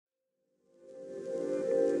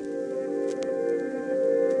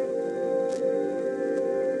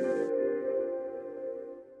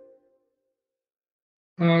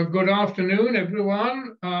Good afternoon,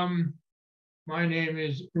 everyone. My name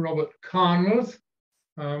is Robert Carnworth,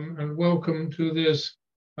 and welcome to this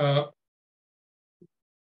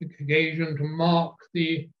occasion to mark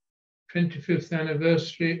the 25th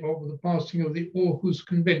anniversary of the passing of the Aarhus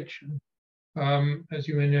Convention. As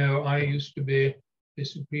you may know, I used to be a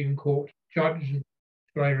Supreme Court judge, and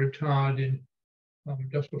I retired in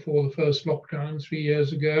just before the first lockdown 3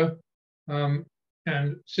 years ago.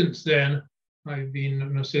 And since then, I've been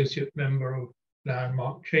an associate member of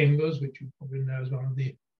Landmark Chambers, which you probably know is one of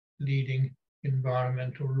the leading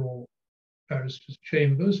environmental law barristers'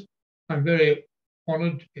 chambers. I'm very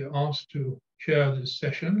honored to be asked to chair this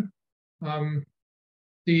session.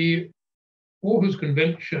 The Aarhus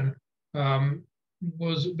Convention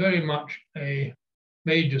was very much a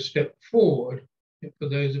major step forward for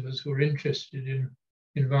those of us who are interested in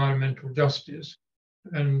environmental justice.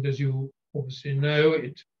 And as you obviously know,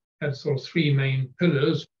 it had sort of three main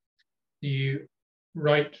pillars: the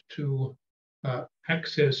right to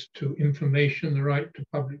access to information, the right to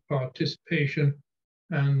public participation,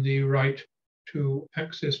 and the right to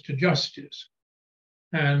access to justice.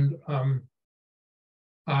 And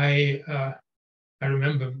I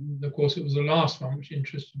remember, of course, it was the last one which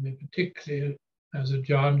interested me particularly as a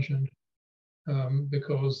judge, and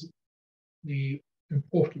because the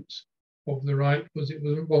importance of the right was it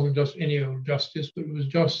wasn't just any old justice, but it was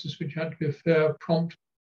justice which had to be fair, prompt,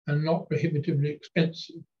 and not prohibitively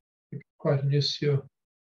expensive, which is quite an issue,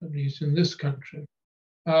 at least in this country.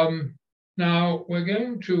 Now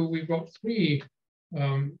we've got three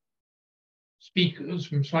speakers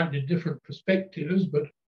from slightly different perspectives, but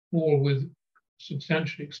all with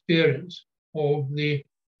substantial experience of the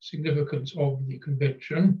significance of the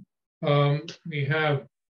convention. We have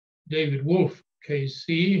David Wolfe,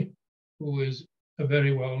 KC, who is a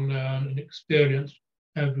very well-known and experienced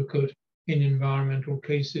advocate in environmental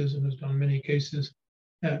cases and has done many cases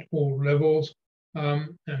at all levels.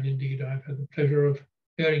 And indeed, I've had the pleasure of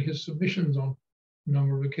hearing his submissions on a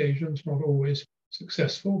number of occasions, not always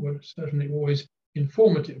successful, but certainly always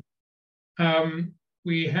informative.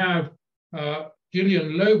 We have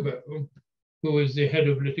Gillian Lobo, who is the head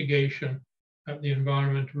of litigation at the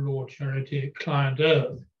environmental law charity Client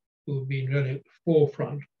Earth, who have been really at the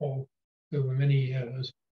forefront of, over many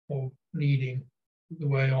years, of leading the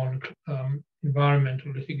way on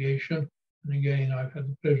environmental litigation. And again, I've had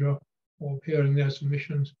the pleasure of hearing their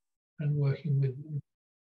submissions and working with them.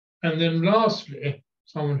 And then lastly,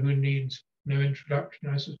 someone who needs no introduction,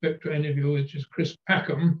 I suspect, to any of you, is just Chris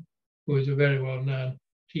Packham, who is a very well-known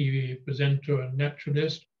TV presenter and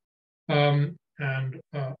naturalist, and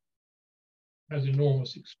has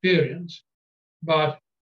enormous experience. But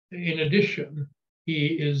in addition, he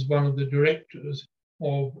is one of the directors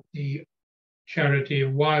of the charity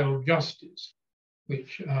Wild Justice,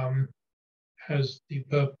 which has the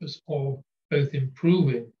purpose of both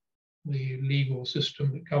improving the legal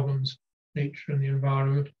system that governs nature and the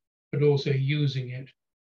environment, but also using it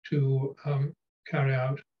to carry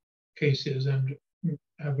out cases and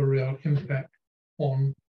have a real impact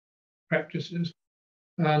on practices.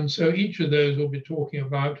 And so each of those will be talking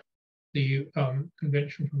about the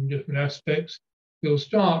convention from different aspects. We'll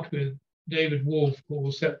start with David Wolfe, who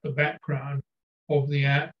will set the background of the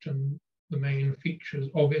Act and the main features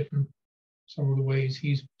of it and some of the ways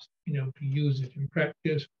he's been able to use it in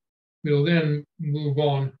practice. We'll then move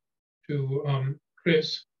on to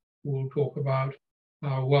Chris, who will talk about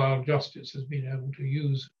how Wild Justice has been able to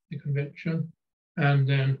use the convention. And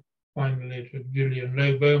then finally to Gillian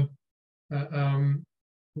Lobo,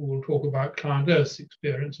 who will talk about Client Earth's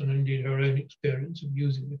experience and indeed her own experience of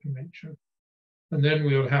using the convention. And then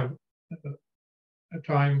we'll have a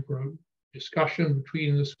time for a discussion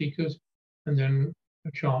between the speakers and then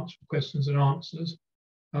a chance for questions and answers.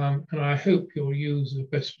 And I hope you'll use the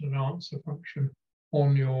question and answer function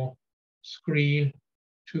on your screen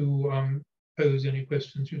to pose any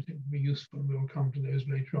questions you think would be useful, and we'll come to those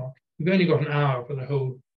later on. We've only got an hour for the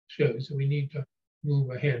whole show, so we need to move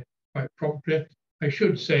ahead quite promptly. I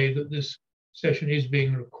should say that this session is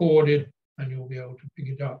being recorded and you'll be able to pick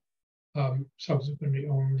it up subsequently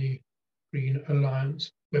on the Green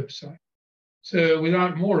Alliance website. So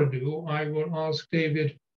without more ado, I will ask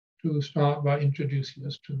David to start by introducing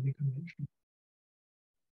us to the convention.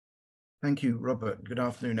 Thank you, Robert. Good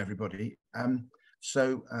afternoon, everybody.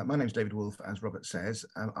 My name is David Wolfe, as Robert says.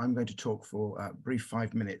 I'm going to talk for a brief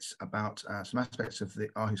 5 minutes about some aspects of the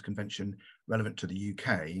Aarhus Convention relevant to the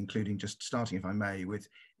UK, including just starting, if I may, with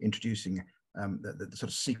introducing the sort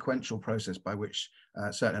of sequential process by which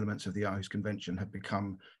certain elements of the Aarhus Convention have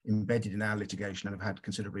become embedded in our litigation and have had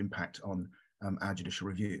considerable impact on our judicial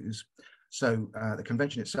reviews. So the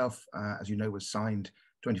convention itself, as you know, was signed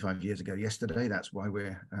 25 years ago yesterday. That's why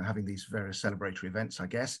we're having these various celebratory events, I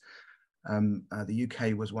guess. The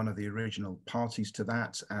UK was one of the original parties to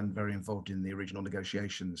that and very involved in the original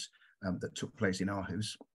negotiations that took place in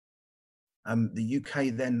Aarhus. The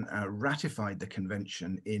UK then ratified the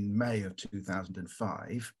convention in May of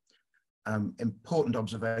 2005. Important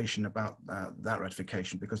observation about that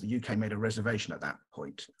ratification, because the UK made a reservation at that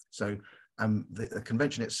point. So the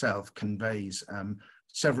convention itself conveys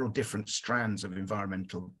several different strands of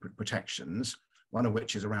environmental protections, one of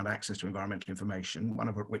which is around access to environmental information, one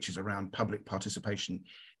of which is around public participation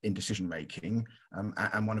in decision making,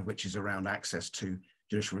 and one of which is around access to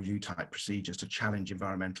judicial review type procedures to challenge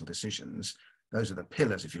environmental decisions. Those are the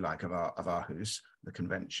pillars, if you like, of Aarhus, the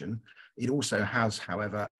convention. It also has,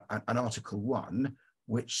 however, an Article 1,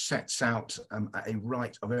 which sets out a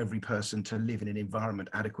right of every person to live in an environment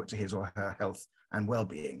adequate to his or her health and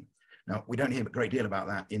well-being. Now, we don't hear a great deal about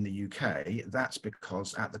that in the UK. That's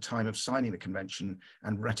because at the time of signing the convention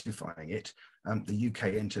and ratifying it, the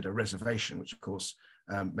UK entered a reservation, which of course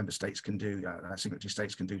member states can do, signatory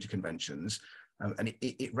states can do to conventions. And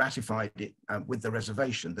it ratified it with the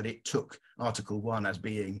reservation that it took Article 1 as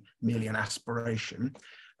being merely an aspiration,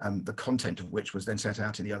 the content of which was then set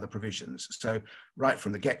out in the other provisions. So right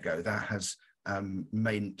from the get-go, that has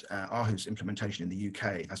made Aarhus implementation in the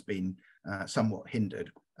UK has been somewhat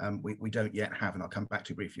hindered. We don't yet have, and I'll come back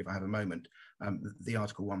to briefly if I have a moment, the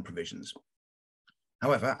Article 1 provisions.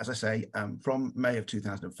 However, as I say, from May of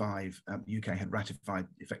 2005, the UK had ratified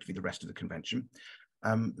effectively the rest of the convention.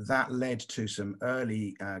 That led to some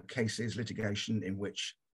early cases, litigation, in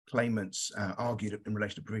which claimants argued in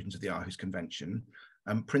relation to provisions of the Aarhus Convention.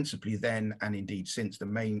 Principally then, and indeed since, the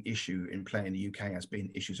main issue in play in the UK has been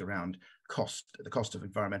issues around the cost of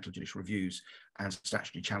environmental judicial reviews and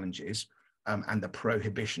statutory challenges, and the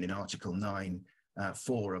prohibition in Article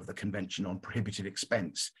 9(4) of the Convention on prohibitive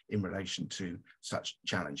expense in relation to such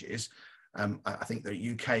challenges. I think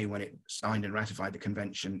the UK, when it signed and ratified the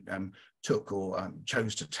convention, took or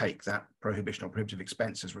chose to take that prohibition on prohibitive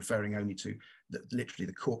expense as referring only to literally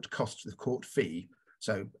the court costs, the court fee,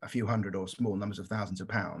 so a few hundred or small numbers of thousands of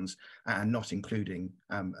pounds, and not including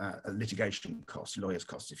litigation costs, lawyers'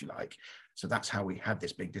 costs, if you like. So that's how we had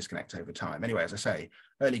this big disconnect over time. Anyway, as I say,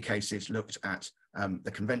 early cases looked at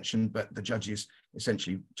the convention, but the judges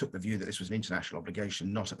essentially took the view that this was an international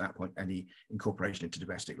obligation, not at that point any incorporation into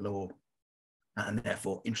domestic law, and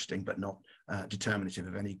therefore interesting but not determinative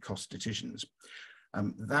of any cost decisions.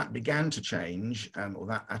 That began to change, or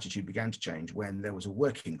that attitude began to change, when there was a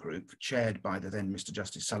working group chaired by the then Mr.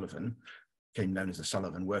 Justice Sullivan, became known as the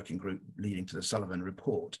Sullivan Working Group, leading to the Sullivan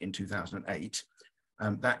Report in 2008.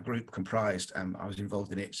 That group comprised, I was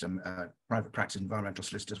involved in it, some private practice environmental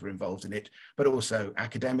solicitors were involved in it, but also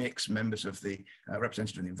academics, members of the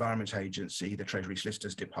representative of the Environment Agency, the Treasury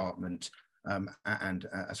Solicitors Department, and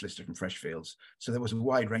a solicitor from Freshfields. So there was a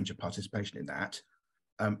wide range of participation in that.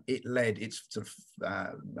 It led, its sort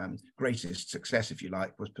of greatest success, if you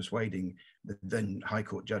like, was persuading the then High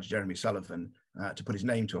Court Judge Jeremy Sullivan to put his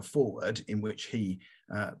name to a forward in which he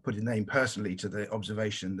put his name personally to the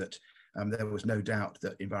observation that there was no doubt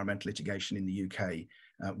that environmental litigation in the UK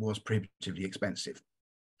was prohibitively expensive.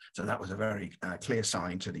 So that was a very clear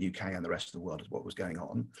sign to the UK and the rest of the world as what was going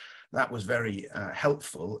on. That was very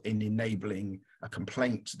helpful in enabling a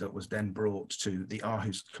complaint that was then brought to the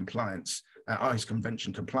Aarhus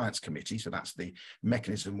Convention Compliance Committee. So that's the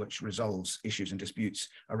mechanism which resolves issues and disputes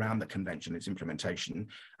around the convention, its implementation,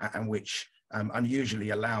 and which unusually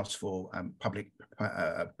allows for public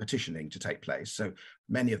petitioning to take place. So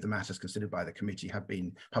many of the matters considered by the committee have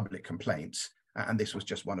been public complaints, and this was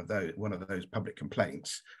just one of those public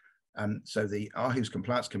complaints. So the Aarhus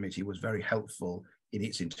Compliance Committee was very helpful in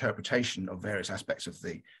its interpretation of various aspects of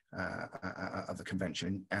the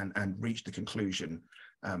convention, and reached the conclusion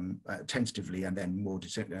tentatively and then more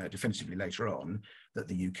definitively later on that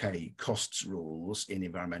the UK costs rules in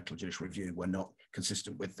environmental judicial review were not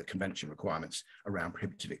consistent with the convention requirements around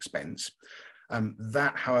prohibitive expense.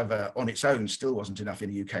 That, however, on its own still wasn't enough in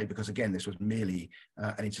the UK, because again, this was merely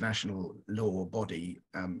an international law body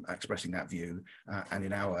expressing that view, and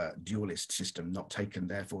in our dualist system, not taken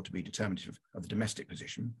therefore to be determinative of the domestic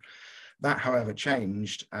position. That, however,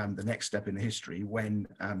 changed the next step in the history when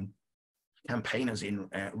campaigners in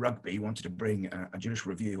Rugby wanted to bring a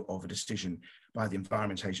judicial review of a decision by the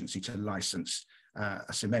Environment Agency to license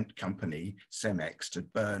a cement company, Cemex, to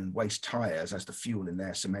burn waste tyres as the fuel in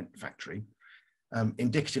their cement factory.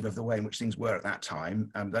 Indicative of the way in which things were at that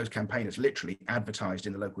time, those campaigners literally advertised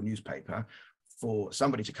in the local newspaper for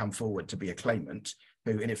somebody to come forward to be a claimant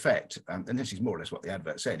who in effect, and this is more or less what the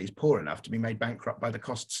advert said, is poor enough to be made bankrupt by the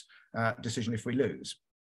costs decision if we lose.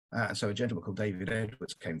 And so a gentleman called David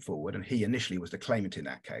Edwards came forward, and he initially was the claimant in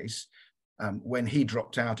that case. When he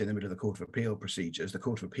dropped out in the middle of the Court of Appeal procedures, the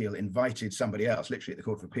Court of Appeal invited somebody else, literally at the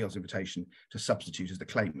Court of Appeal's invitation, to substitute as the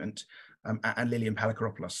claimant, and Lilian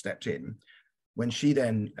Pallakaropoulos stepped in. When she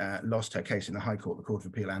then lost her case in the High Court, the Court of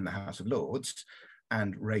Appeal and the House of Lords,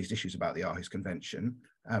 and raised issues about the Aarhus Convention,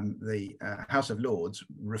 the House of Lords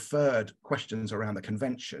referred questions around the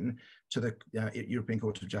convention to the European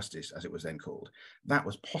Court of Justice, as it was then called. That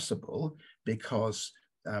was possible because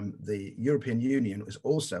the European Union was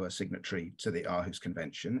also a signatory to the Aarhus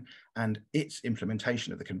Convention, and its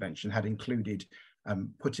implementation of the convention had included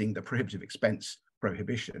putting the prohibitive expense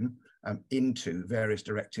prohibition into various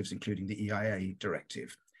directives, including the EIA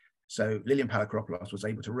directive. So Lilian Pallakaropoulos was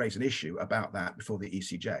able to raise an issue about that before the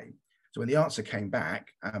ECJ. So when the answer came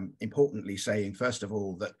back, importantly saying, first of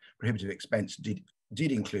all, that prohibitive expense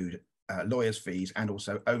did include lawyers' fees and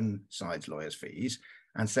also own side's lawyers' fees,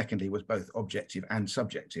 and secondly was both objective and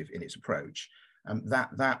subjective in its approach,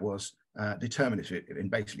 that was determinative in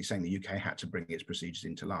basically saying the UK had to bring its procedures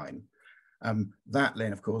into line. That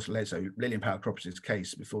then, of course, led, so Lilian Pallakaropoulos'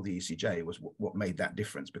 case before the ECJ was what made that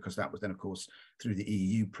difference, because that was then, of course, through the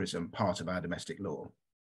EU prism, part of our domestic law.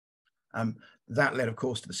 That led, of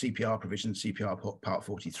course, to the CPR provision, CPR Part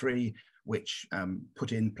 43, which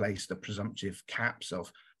put in place the presumptive caps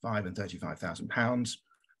of £5,000 and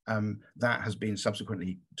 £35,000. That has been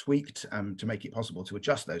subsequently tweaked to make it possible to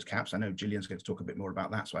adjust those caps. I know Gillian's going to talk a bit more about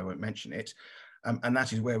that, so I won't mention it. And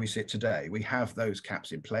that is where we sit today. We have those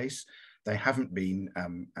caps in place. They haven't been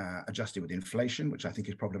adjusted with inflation, which I think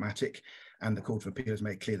is problematic. And the Court of Appeal has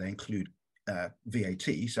made clear they include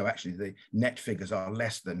VAT. So actually the net figures are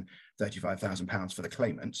less than £35,000 for the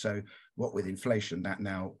claimant. So what with inflation, that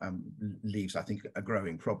now leaves, I think, a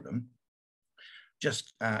growing problem.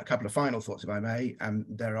 Just a couple of final thoughts, if I may.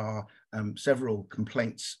 There are several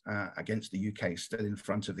complaints against the UK still in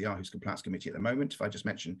front of the Aarhus Compliance Committee at the moment. If I just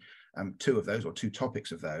mention two of those, or two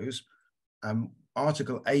topics of those.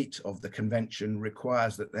 Article 8 of the Convention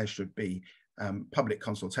requires that there should be public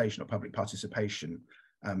consultation or public participation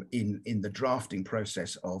in the drafting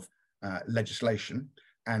process of legislation.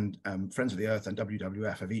 And Friends of the Earth and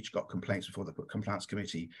WWF have each got complaints before the Compliance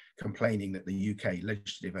Committee complaining that the UK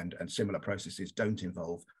legislative and similar processes don't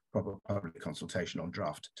involve proper public consultation on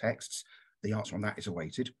draft texts. The answer on that is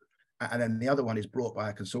awaited. And then the other one is brought by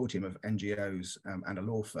a consortium of NGOs and a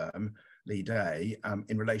law firm, Lee Day,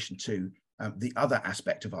 in relation to the other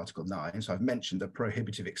aspect of Article 9. So I've mentioned the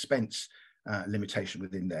prohibitive expense limitation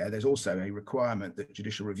within there. There's also a requirement that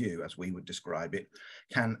judicial review, as we would describe it,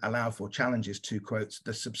 can allow for challenges to, quote,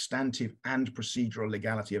 the substantive and procedural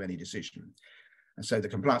legality of any decision. And so the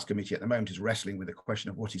Compliance Committee at the moment is wrestling with the question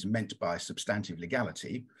of what is meant by substantive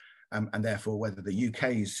legality, and therefore whether the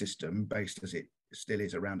UK's system, based as it still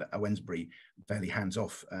is around a Wednesbury fairly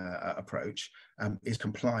hands-off approach, is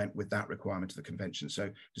compliant with that requirement of the Convention. So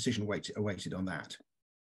decision awaited on that.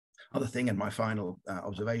 Other thing, and my final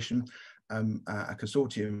observation, a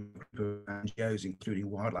consortium of NGOs, including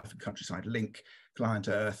Wildlife and Countryside Link, Client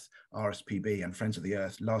Earth, RSPB and Friends of the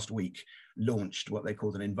Earth, last week launched what they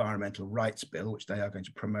called an environmental rights bill, which they are going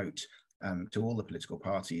to promote to all the political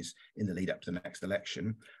parties in the lead up to the next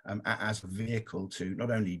election, as a vehicle to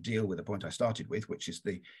not only deal with the point I started with, which is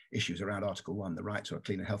the issues around Article 1, the right to a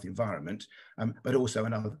clean and healthy environment, but also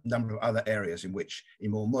a number of other areas in which,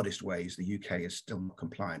 in more modest ways, the UK is still not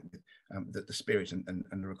compliant with the spirit and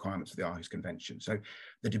the requirements of the Aarhus Convention. So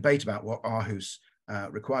the debate about what Aarhus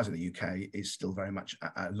requires in the UK is still very much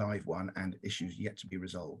a live one, and issues yet to be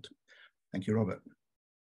resolved. Thank you, Robert.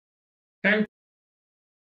 Thank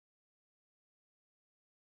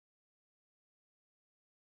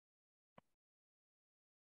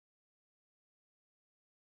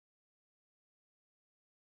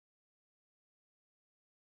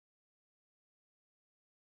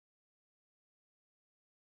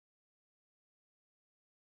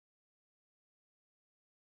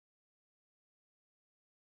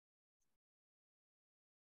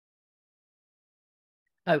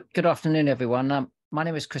Oh, good afternoon, everyone. My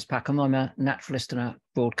name is Chris Packham. I'm a naturalist and a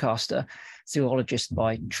broadcaster, zoologist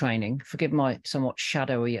by training. Forgive my somewhat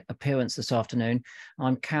shadowy appearance this afternoon.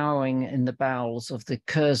 I'm cowering in the bowels of the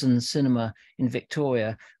Curzon Cinema in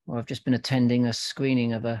Victoria, where I've just been attending a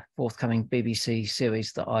screening of a forthcoming BBC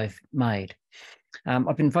series that I've made.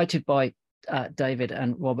 I've been invited by David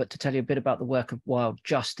and Robert to tell you a bit about the work of Wild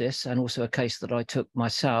Justice, and also a case that I took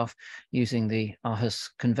myself using the Aarhus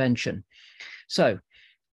Convention. So,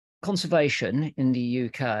 Conservation in the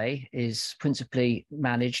UK is principally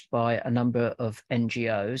managed by a number of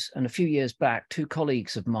NGOs. And a few years back, two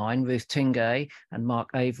colleagues of mine, Ruth Tingay and Mark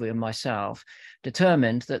Avery and myself,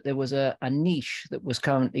 determined that there was a niche that was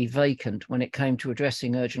currently vacant when it came to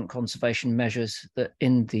addressing urgent conservation measures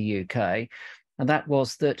in the UK. And that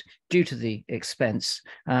was that due to the expense,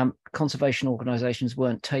 conservation organisations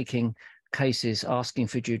weren't taking cases asking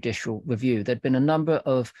for judicial review. There'd been a number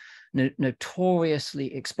of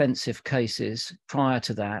notoriously expensive cases prior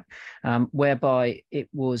to that, whereby it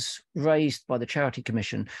was raised by the Charity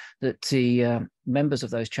Commission that the members of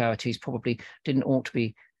those charities probably didn't ought to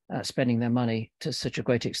be spending their money to such a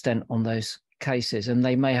great extent on those cases, and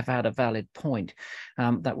they may have had a valid point.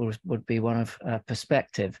 That would be one of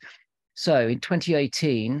perspective. So in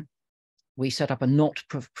 2018, we set up a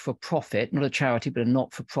not-for-profit, not a charity, but a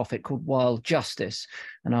not-for-profit called Wild Justice.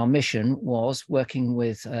 And our mission was working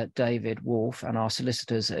with David Wolfe and our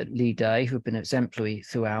solicitors at Lee Day, who have been exemplary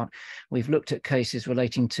throughout. We've looked at cases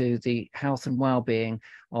relating to the health and well-being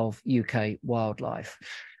of UK wildlife.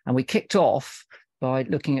 And we kicked off by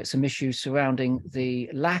looking at some issues surrounding the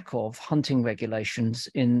lack of hunting regulations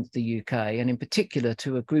in the UK, and in particular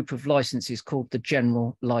to a group of licenses called the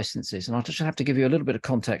general licenses. And I'll just have to give you a little bit of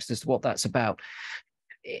context as to what that's about.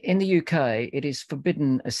 In the UK, it is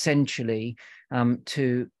forbidden essentially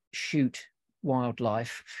to shoot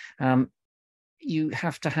wildlife. You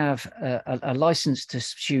have to have a license to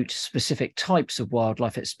shoot specific types of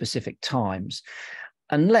wildlife at specific times,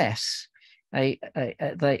 unless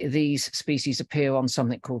these species appear on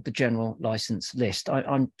something called the general license list.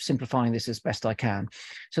 I'm simplifying this as best I can.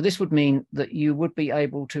 So this would mean that you would be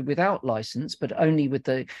able to, without license, but only with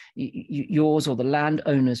yours or the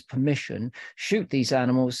landowner's permission, shoot these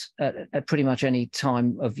animals at pretty much any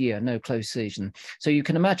time of year, no closed season. So you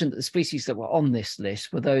can imagine that the species that were on this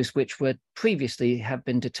list were those which were previously have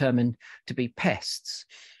been determined to be pests.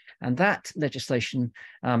 And that legislation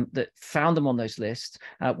that found them on those lists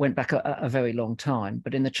went back a very long time.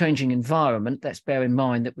 But in the changing environment, let's bear in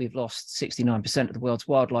mind that we've lost 69% of the world's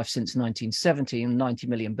wildlife since 1970 and 90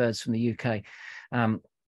 million birds from the UK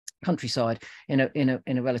countryside in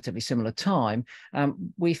a relatively similar time.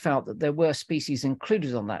 We felt that there were species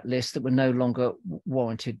included on that list that were no longer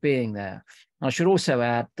warranted being there. I should also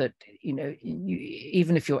add that,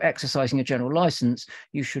 even if you're exercising a general license,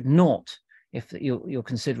 you should not, if you're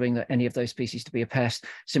considering that any of those species to be a pest,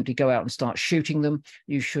 simply go out and start shooting them.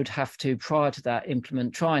 You should have to, prior to that,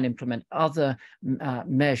 try and implement other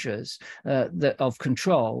measures of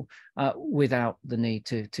control without the need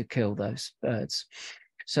to kill those birds.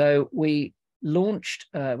 So we launched,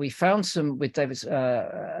 we found some, with David's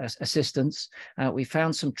assistance, we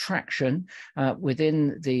found some traction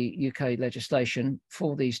within the UK legislation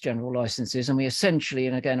for these general licenses. And we essentially,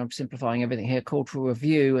 and again, I'm simplifying everything here, called for a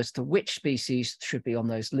review as to which species should be on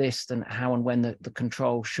those lists and how and when the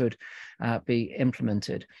control should be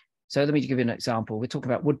implemented. So let me give you an example. We're talking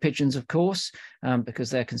about wood pigeons, of course, because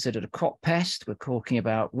they're considered a crop pest. We're talking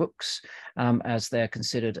about rooks as they're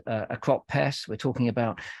considered a crop pest. We're talking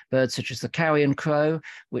about birds such as the carrion crow,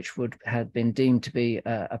 which would have been deemed to be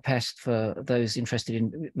a pest for those interested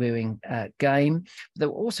in rearing game. There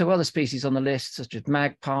were also other species on the list, such as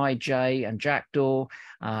magpie, jay, and jackdaw,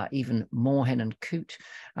 even moorhen and coot,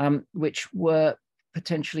 which were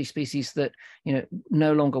potentially species that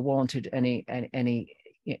no longer warranted any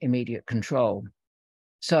immediate control.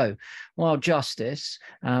 So Wild Justice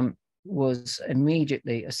was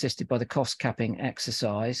immediately assisted by the cost capping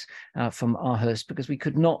exercise from Aarhus, because we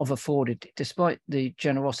could not have afforded, despite the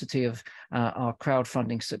generosity of our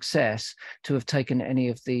crowdfunding success, to have taken any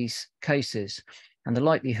of these cases. And the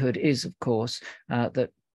likelihood is, of course,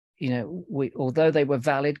 that although they were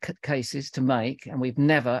valid cases to make, and we've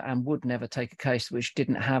never and would never take a case which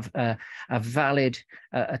didn't have a valid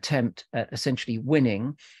attempt at essentially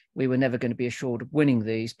winning, we were never going to be assured of winning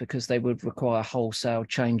these, because they would require wholesale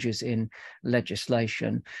changes in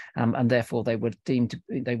legislation, and therefore they would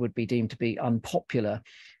be deemed to be unpopular.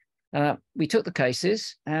 We took the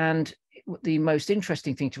cases, and the most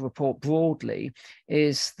interesting thing to report broadly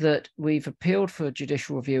is that we've appealed for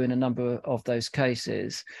judicial review in a number of those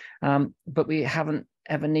cases, but we haven't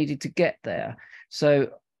ever needed to get there. So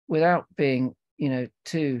without being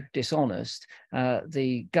too dishonest,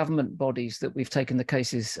 the government bodies that we've taken the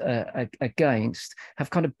cases against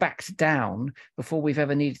have kind of backed down before we've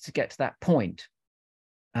ever needed to get to that point.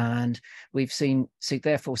 And we've seen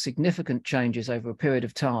therefore significant changes over a period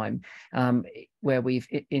of time where we've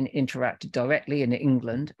interacted directly in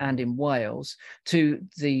England and in Wales to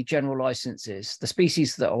the general licenses, the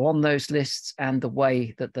species that are on those lists and the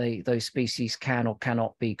way that those species can or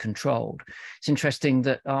cannot be controlled. It's interesting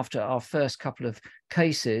that after our first couple of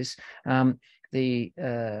cases, the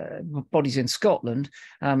bodies in Scotland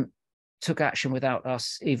took action without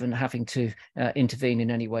us even having to intervene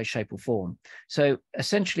in any way, shape or form. So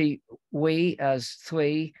essentially, we as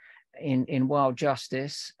three in Wild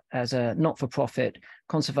Justice, as a not-for-profit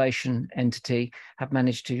conservation entity, have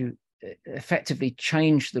managed to effectively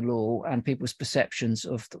change the law and people's perceptions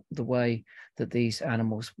of the way that these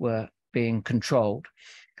animals were being controlled.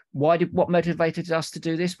 What motivated us to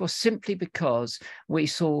do this? Well, simply because we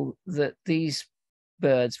saw that these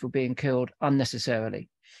birds were being killed unnecessarily.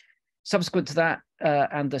 Subsequent to that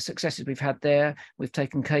and the successes we've had there, we've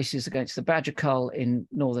taken cases against the badger cull in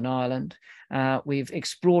Northern Ireland. We've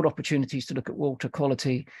explored opportunities to look at water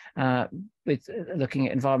quality with looking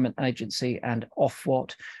at Environment Agency and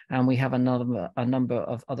Ofwat, and we have a number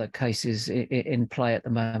of other cases in play at the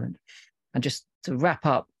moment. And just to wrap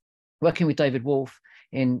up, working with David Wolfe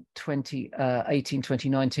in 2018,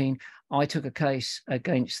 2019, I took a case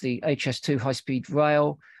against the HS2 high-speed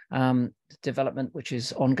rail development, which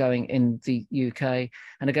is ongoing in the UK.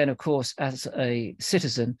 And again, of course, as a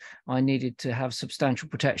citizen, I needed to have substantial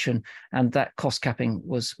protection, and that cost capping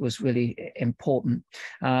was really important.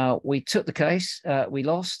 We took the case, we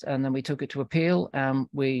lost, and then we took it to appeal, and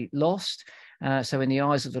we lost. So in the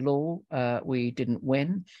eyes of the law, we didn't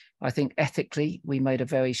win. I think ethically, we made a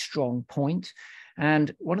very strong point.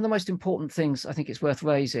 And one of the most important things I think it's worth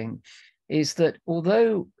raising is that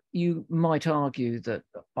although you might argue that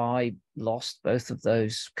I lost both of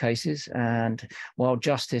those cases, and Wild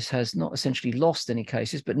Justice has not essentially lost any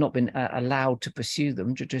cases, but not been allowed to pursue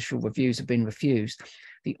them, judicial reviews have been refused,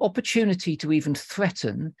 the opportunity to even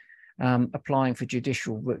threaten applying for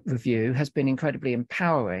judicial review has been incredibly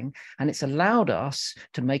empowering, and it's allowed us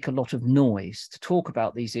to make a lot of noise, to talk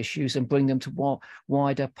about these issues and bring them to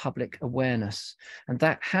wider public awareness. And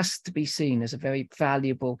that has to be seen as a very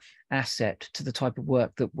valuable asset to the type of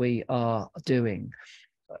work that we are doing.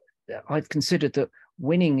 I've considered that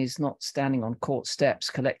winning is not standing on court steps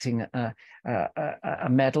collecting a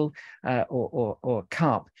medal or a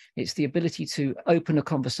cup. It's the ability to open a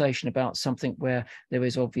conversation about something where there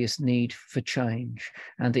is obvious need for change.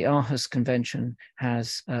 And the Aarhus Convention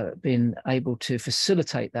has been able to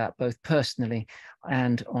facilitate that both personally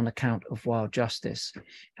and on account of Wild Justice.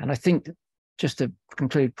 And I think, just to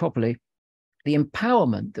conclude properly, the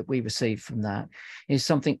empowerment that we receive from that is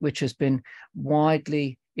something which has been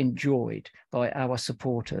widely enjoyed by our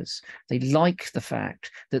supporters. They like the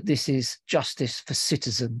fact that this is justice for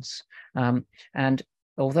citizens. And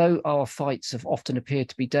although our fights have often appeared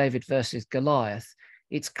to be David versus Goliath,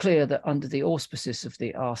 it's clear that under the auspices of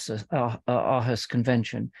the Aarhus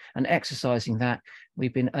Convention and exercising that,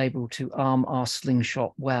 we've been able to arm our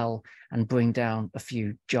slingshot well and bring down a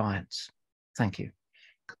few giants. Thank you.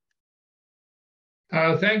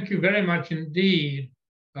 Thank you very much indeed,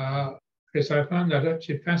 Chris. I found that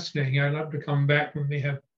actually fascinating. I'd love to come back when we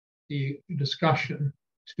have the discussion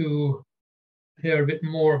to hear a bit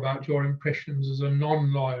more about your impressions as a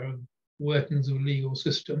non-lawyer of workings of the legal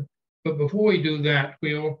system. But before we do that,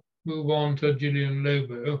 we'll move on to Gillian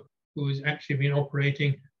Lobo, who has actually been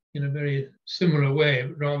operating in a very similar way,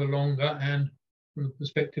 but rather longer, and from the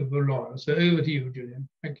perspective of a lawyer. So over to you, Gillian.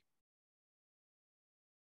 Thank you.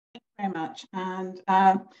 Very much, and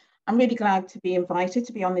I'm really glad to be invited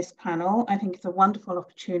to be on this panel. I think it's a wonderful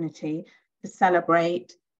opportunity to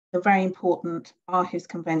celebrate the very important Aarhus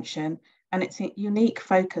Convention and its unique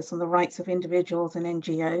focus on the rights of individuals and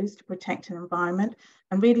NGOs to protect an environment,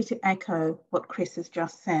 and really to echo what Chris has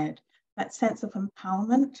just said, that sense of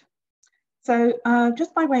empowerment. So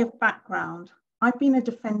just by way of background, I've been a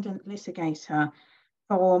defendant litigator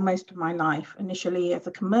for most of my life, initially as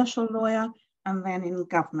a commercial lawyer, and then in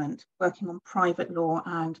government, working on private law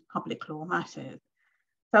and public law matters.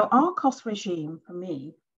 So our cost regime for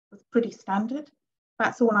me was pretty standard.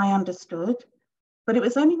 That's all I understood. But it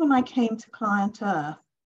was only when I came to Client Earth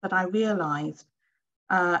that I realized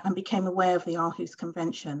and became aware of the Aarhus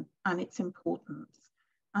Convention and its importance,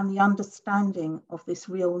 and the understanding of this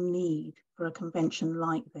real need for a convention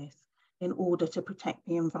like this in order to protect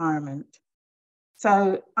the environment.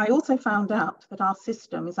 So I also found out that our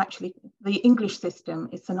system is actually, the English system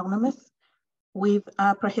is synonymous with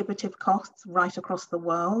prohibitive costs right across the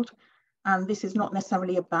world. And this is not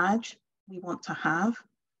necessarily a badge we want to have,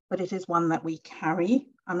 but it is one that we carry.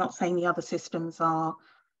 I'm not saying the other systems are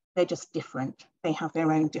they're just different. They have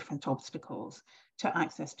their own different obstacles to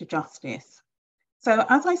access to justice. So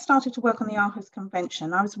as I started to work on the Aarhus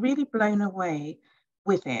Convention, I was really blown away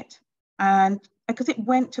with it, and because it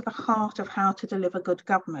went to the heart of how to deliver good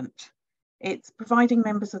government. It's providing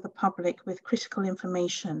members of the public with critical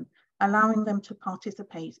information, allowing them to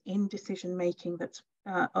participate in decision-making that's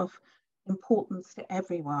of importance to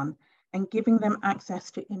everyone, and giving them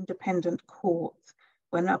access to independent courts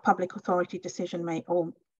when a public authority decision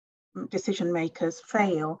makers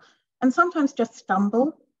fail, and sometimes just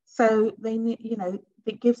stumble. So they need,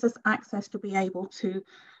 it gives us access to be able to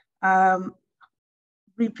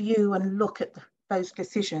review and look at those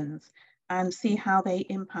decisions and see how they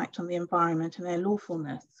impact on the environment and their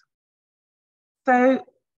lawfulness. So,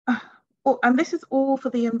 and this is all for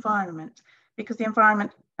the environment, because the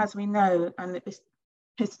environment, as we know, and it is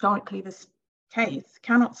historically this case,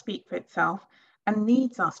 cannot speak for itself and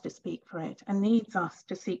needs us to speak for it and needs us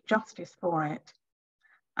to seek justice for it.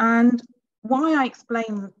 And why I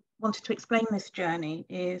wanted to explain this journey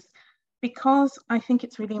is because I think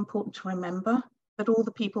it's really important to remember that all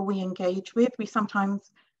the people we engage with, we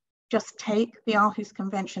sometimes just take the Aarhus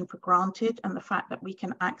Convention for granted, and the fact that we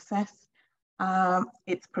can access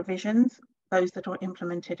its provisions, those that are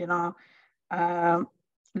implemented in our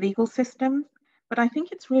legal system. But I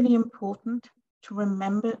think it's really important to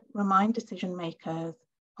remind decision makers,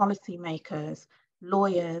 policy makers,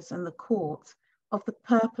 lawyers, and the courts of the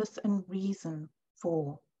purpose and reason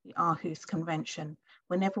for the Aarhus Convention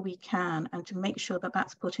whenever we can, and to make sure that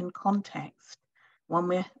that's put in context when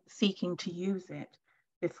we're seeking to use it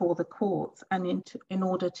before the courts and in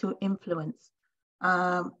order to influence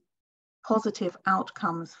positive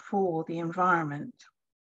outcomes for the environment.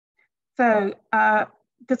 So,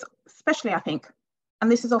 especially I think,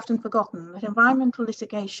 and this is often forgotten, that environmental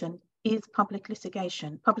litigation is public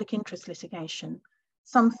litigation, public interest litigation,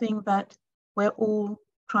 something that we're all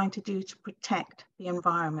trying to do to protect the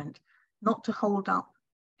environment, not to hold up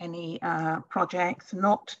any projects,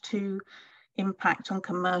 not to impact on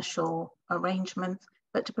commercial arrangements,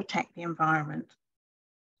 but to protect the environment.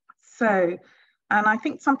 So, and I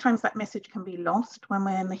think sometimes that message can be lost when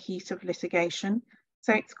we're in the heat of litigation.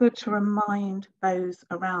 So it's good to remind those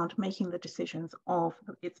around making the decisions of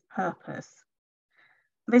its purpose.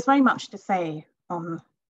 There's very much to say on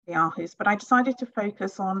the Aarhus, but I decided to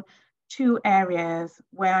focus on two areas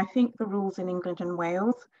where I think the rules in England and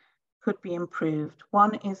Wales could be improved.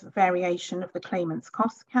 One is variation of the claimant's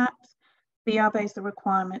cost caps. The other is the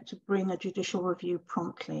requirement to bring a judicial review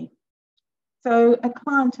promptly. So a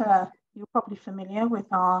client, you're probably familiar with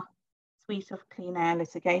our suite of clean air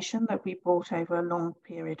litigation that we brought over a long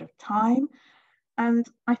period of time. And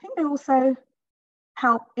I think they also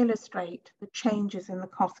help illustrate the changes in the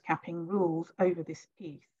cost capping rules over this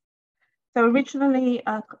piece. So originally,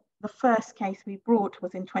 the first case we brought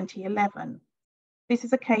was in 2011. This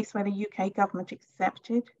is a case where the UK government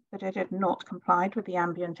accepted that it had not complied with the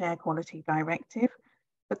Ambient Air Quality Directive,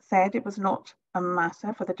 but said it was not a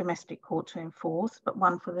matter for the domestic court to enforce, but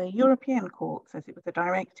one for the European courts, as it was a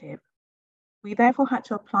directive. We therefore had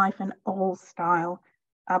to apply for an old-style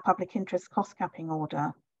public interest cost capping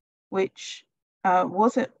order, which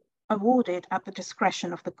was awarded at the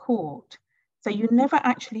discretion of the court. So you never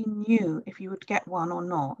actually knew if you would get one or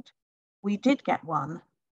not. We did get one,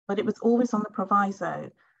 but it was always on the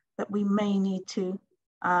proviso that we may need to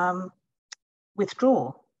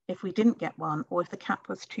withdraw if we didn't get one, or if the cap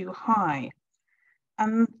was too high.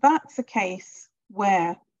 And that's a case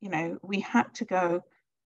where, we had to go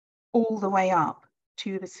all the way up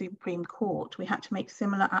to the Supreme Court. We had to make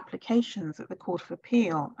similar applications at the Court of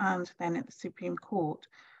Appeal and then at the Supreme Court,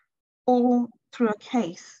 all through a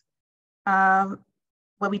case where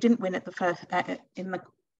we didn't win at the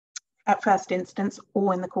first instance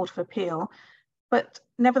or in the Court of Appeal. But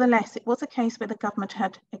nevertheless, it was a case where the government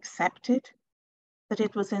had accepted that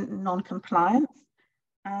it was in non-compliance.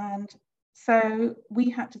 And so we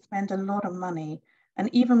had to spend a lot of money. And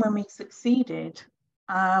even when we succeeded,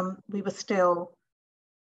 we were still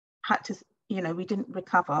had to, we didn't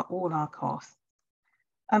recover all our costs.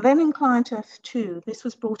 And then in Client Earth 2, this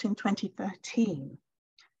was brought in 2013.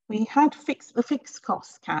 We had the fixed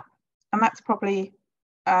cost cap, and that's probably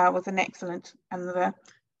was an excellent and the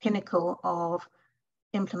pinnacle of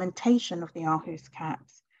implementation of the Aarhus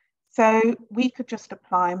caps. So we could just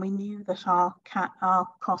apply, and we knew that our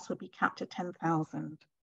costs would be capped at 10,000.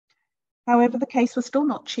 However, the case was still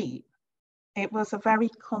not cheap. It was a very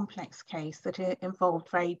complex case that involved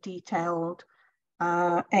very detailed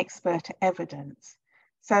expert evidence.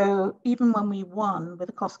 So even when we won with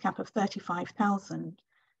a cost cap of 35,000,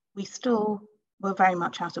 we still were very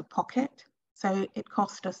much out of pocket. So it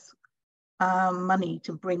cost us money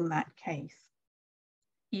to bring that case,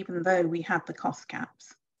 even though we had the cost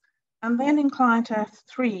caps. And then in Client Earth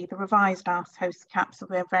 3, the revised Ask Host caps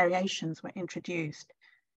where variations were introduced.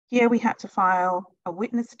 Here we had to file a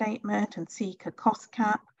witness statement and seek a cost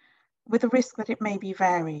cap with the risk that it may be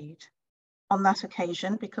varied. On that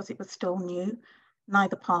occasion, because it was still new,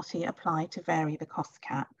 neither party applied to vary the cost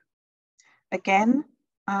cap. Again,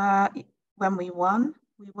 when we won,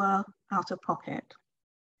 we were out of pocket.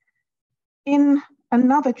 In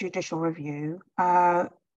another judicial review,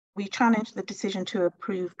 we challenged the decision to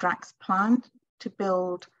approve DRAC's plan to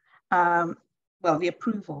build, the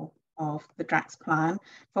approval of the DRAC's plan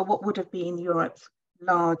for what would have been Europe's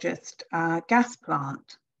largest gas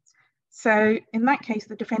plant. So in that case,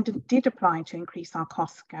 the defendant did apply to increase our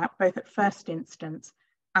cost cap, both at first instance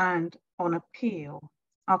and on appeal.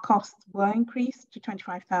 Our costs were increased to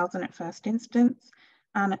 25,000 at first instance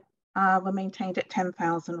and were maintained at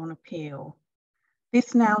 10,000 on appeal.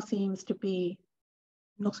 This now seems to be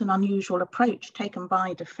not an unusual approach taken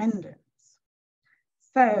by defendants.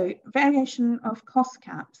 So, variation of cost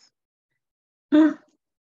caps.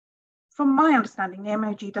 From my understanding, the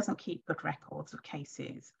MOJ doesn't keep good records of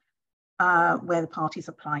cases where the parties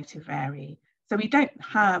apply to vary. So we don't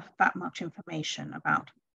have that much information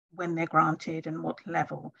about when they're granted and what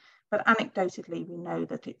level. But anecdotally, we know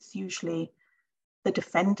that it's usually the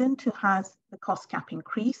defendant who has the cost cap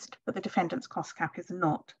increased, but the defendant's cost cap is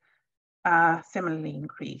not similarly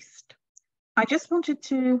increased. I just wanted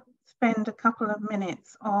to spend a couple of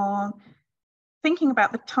minutes on thinking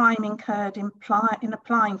about the time incurred in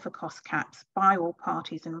applying for cost caps by all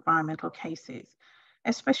parties in environmental cases,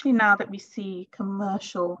 especially now that we see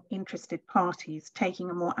commercial interested parties taking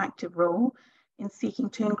a more active role in seeking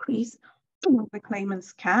to increase the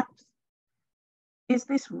claimant's caps. Is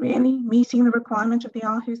this really meeting the requirement of the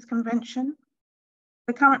Aarhus Convention?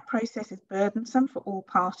 The current process is burdensome for all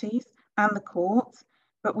parties and the courts,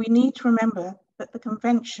 but we need to remember that the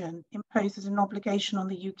Convention imposes an obligation on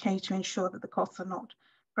the UK to ensure that the costs are not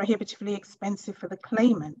prohibitively expensive for the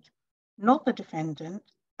claimant, not the defendant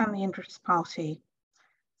and the interest party.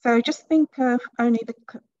 So just think of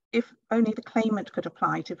if only the claimant could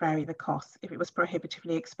apply to vary the costs if it was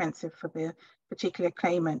prohibitively expensive for the particular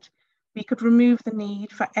claimant. We could remove the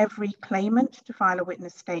need for every claimant to file a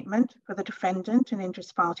witness statement, for the defendant and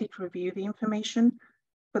interest party to review the information,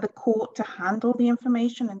 for the court to handle the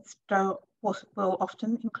information and still what will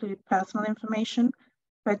often include personal information,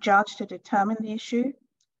 for a judge to determine the issue.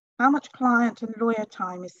 How much client and lawyer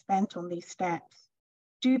time is spent on these steps?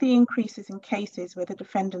 Do the increases in cases where the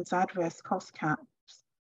defendant's adverse cost caps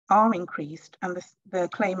are increased and the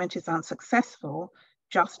claimant is unsuccessful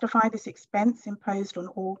justify this expense imposed on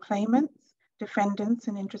all claimants, defendants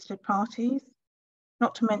and interested parties,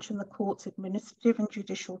 not to mention the court's administrative and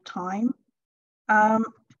judicial time?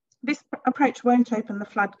 This approach won't open the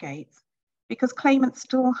floodgates because claimants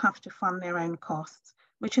still have to fund their own costs,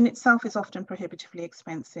 which in itself is often prohibitively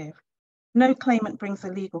expensive. No claimant brings a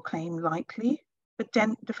legal claim lightly, but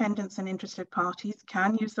defendants and interested parties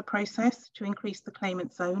can use the process to increase the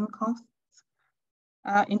claimant's own costs,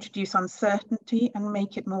 introduce uncertainty and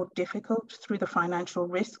make it more difficult through the financial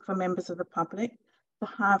risk for members of the public to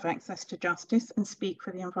have access to justice and speak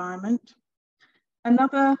for the environment.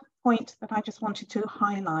 Another point that I just wanted to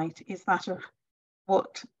highlight is that of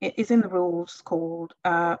what is in the rules called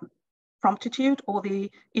promptitude, or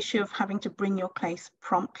the issue of having to bring your case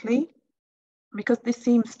promptly, because this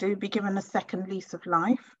seems to be given a second lease of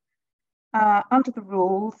life. Under the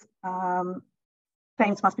rules,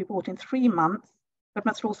 claims must be brought in 3 months, but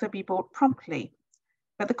must also be brought promptly.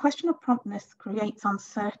 But the question of promptness creates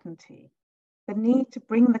uncertainty. The need to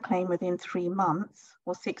bring the claim within 3 months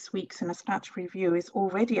or 6 weeks in a statutory review is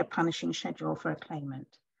already a punishing schedule for a claimant.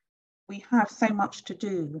 We have so much to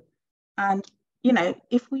do. And, you know,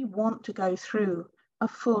 if we want to go through a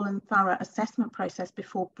full and thorough assessment process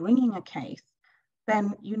before bringing a case,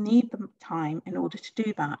 then you need the time in order to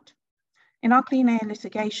do that. In our clean air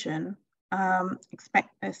litigation,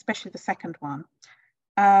 especially the second one,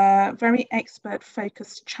 very expert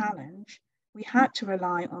focused challenge, we had to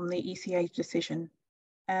rely on the ECA's decision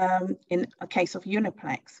in a case of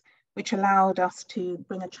Uniplex, which allowed us to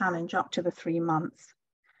bring a challenge up to the 3 months.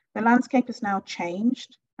 The landscape has now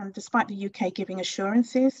changed, and despite the UK giving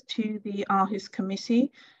assurances to the Aarhus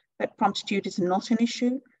Committee that promptitude is not an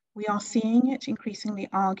issue, we are seeing it increasingly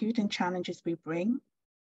argued in challenges we bring.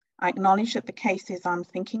 I acknowledge that the cases I'm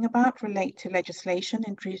thinking about relate to legislation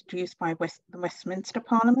introduced by the Westminster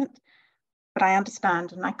Parliament, but I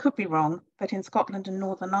understand, and I could be wrong, that in Scotland and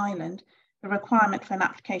Northern Ireland, the requirement for an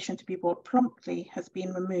application to be brought promptly has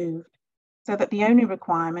been removed. so that the only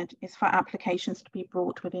requirement is for applications to be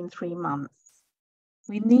brought within 3 months.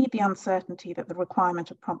 We need the uncertainty that the requirement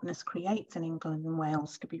of promptness creates in England and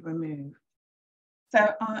Wales to be removed. So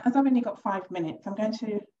as I've only got 5 minutes, I'm going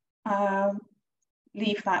to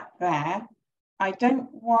leave that there. I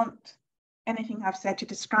don't want anything I've said to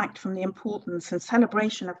distract from the importance and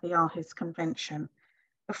celebration of the Aarhus Convention.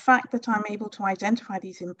 The fact that I'm able to identify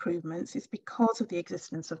these improvements is because of the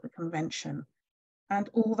existence of the Convention and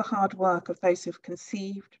all the hard work of those who've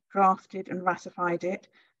conceived, drafted and ratified it,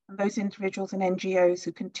 and those individuals and NGOs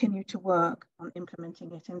who continue to work on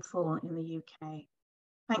implementing it in full in the UK.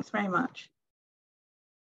 Thanks very much.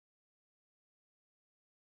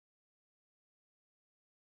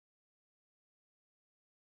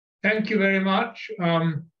 Thank you very much.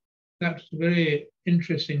 That's a very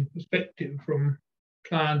interesting perspective from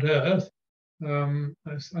Client Earth.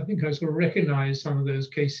 I think I sort of recognize some of those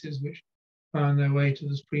cases which found their way to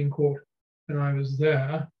the Supreme Court when I was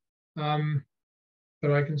there.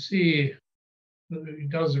 But I can see that it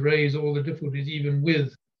does raise all the difficulties, even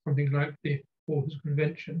with something like the Aarhus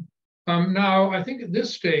Convention. Now, I think at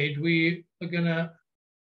this stage, we are going to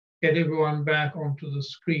get everyone back onto the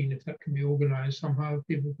screen, if that can be organized somehow.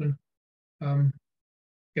 People can,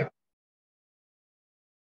 yeah.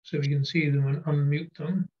 So we can see them and unmute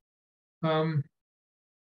them.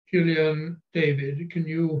 Gillian, David, can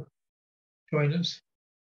you join us?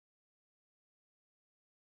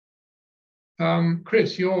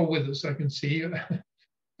 Chris, you're with us, I can see.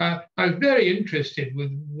 I was very interested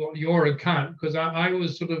with what your account, because I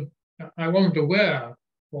wasn't aware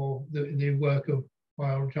of the work of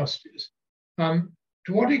Wild Justice. To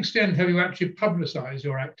what extent have you actually publicized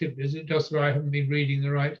your activities? Is it just that I haven't been reading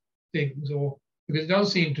the right things? Or because it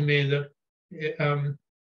does seem to me that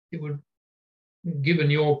it would,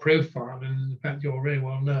 given your profile and the fact you're a very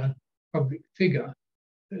well-known public figure,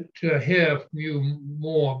 to hear from you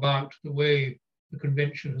more about the way the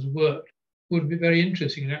convention has worked would be very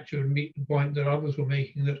interesting and actually would meet the point that others were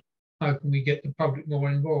making, that how can we get the public more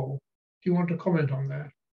involved? Do you want to comment on that?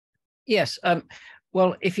 Yes.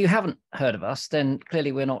 Well, if you haven't heard of us, then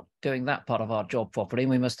clearly we're not doing that part of our job properly.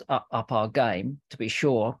 We must up our game, to be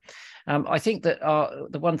sure. I think that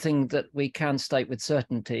the one thing that we can state with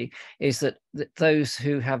certainty is that those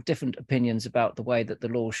who have different opinions about the way that the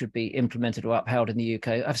law should be implemented or upheld in the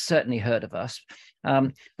UK have certainly heard of us,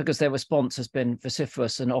 because their response has been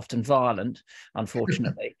vociferous and often violent,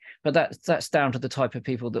 unfortunately. But that's down to the type of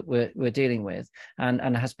people that we're dealing with,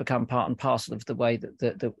 and has become part and parcel of the way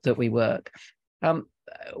that we work.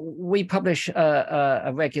 We publish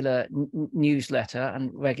a regular newsletter and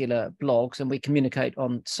regular blogs, and we communicate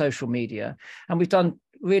on social media. And we've done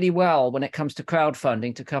really well when it comes to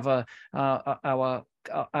crowdfunding to cover our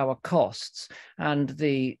costs. And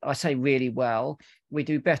I say really well. We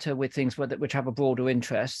do better with things which have a broader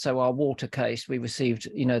interest. So our water case, we received,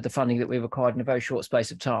 the funding that we required in a very short space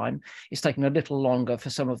of time. It's taken a little longer for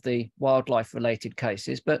some of the wildlife-related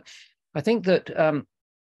cases, but I think that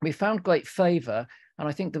we found great favour, and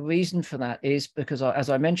I think the reason for that is because, as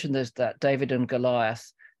I mentioned, there's that David and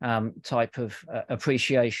Goliath type of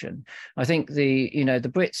appreciation. I think the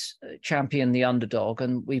Brits champion the underdog,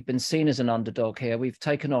 and we've been seen as an underdog here. We've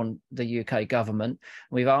taken on the UK government.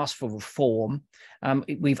 We've asked for reform.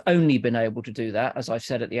 We've only been able to do that, as I've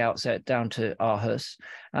said at the outset, down to Aarhus,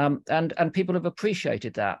 and people have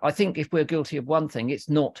appreciated that. I think if we're guilty of one thing, it's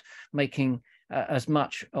not making as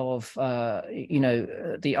much of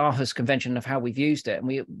the Aarhus Convention of how we've used it,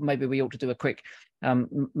 and maybe we ought to do a quick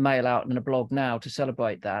mail out and a blog now to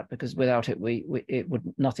celebrate that, because without it,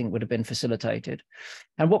 nothing would have been facilitated.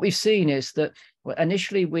 And what we've seen is that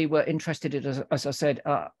initially we were interested in, as I said,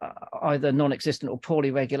 either non-existent or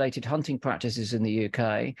poorly regulated hunting practices in the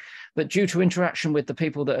UK. But due to interaction with the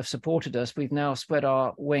people that have supported us, we've now spread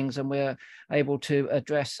our wings and we're able to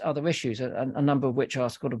address other issues, a number of which are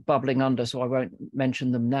sort of bubbling under, so I won't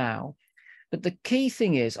mention them now. But the key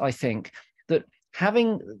thing is, I think, that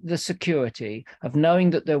having the security of knowing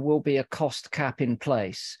that there will be a cost cap in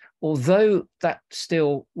place, although that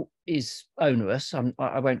still is onerous,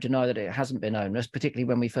 I won't deny that it hasn't been onerous, particularly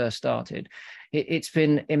when we first started. It's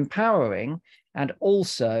been empowering, and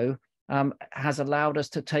also has allowed us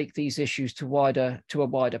to take these issues to a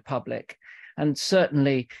wider public. And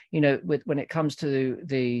certainly, when it comes to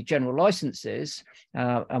the general licenses,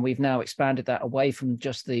 and we've now expanded that away from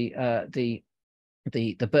just the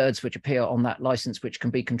the birds which appear on that license, which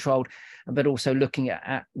can be controlled, but also looking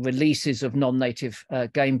at releases of non-native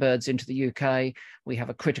game birds into the UK. We have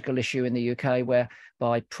a critical issue in the UK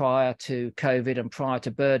whereby prior to COVID and prior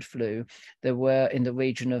to bird flu, there were in the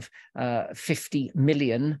region of 50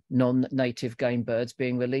 million non-native game birds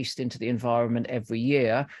being released into the environment every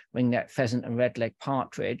year, ringneck pheasant and red-legged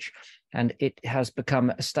partridge. And it has become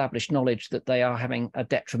established knowledge that they are having a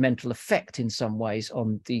detrimental effect in some ways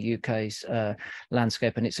on the UK's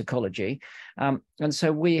landscape and its ecology. And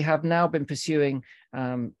so we have now been pursuing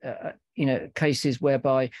cases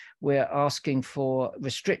whereby we're asking for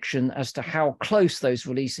restriction as to how close those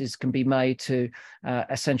releases can be made to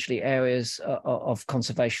essentially areas of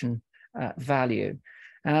conservation value.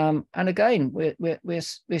 And again, we're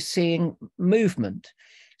seeing movement.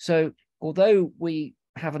 So although we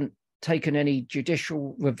haven't taken any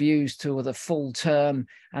judicial reviews to the full term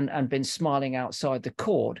and been smiling outside the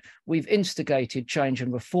court, we've instigated change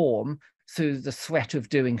and reform through the threat of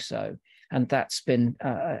doing so. And that's been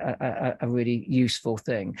a really useful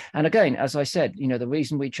thing. And again, as I said, the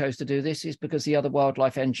reason we chose to do this is because the other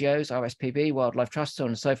wildlife NGOs, RSPB, Wildlife Trust, so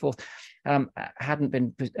on and so forth, hadn't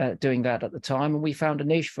been doing that at the time. And we found a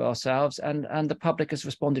niche for ourselves, and the public has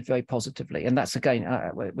responded very positively. And that's, again,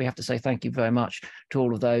 we have to say thank you very much to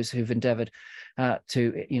all of those who've endeavoured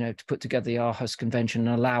to put together the Aarhus Convention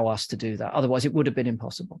and allow us to do that. Otherwise, it would have been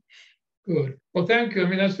impossible. Good. Well, thank you. I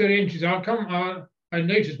mean, that's very interesting. I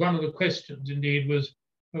noticed one of the questions, indeed, was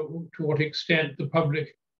to what extent the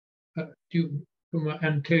public, from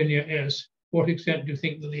Antonia S., what extent do you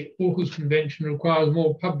think that the Aarhus Convention requires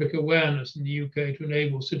more public awareness in the UK to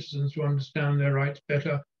enable citizens to understand their rights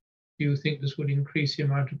better? Do you think this would increase the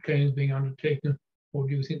amount of claims being undertaken, or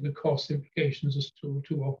do you think the cost implications are still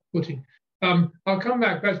too off-putting? I'll come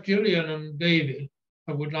back. Both Gillian and David,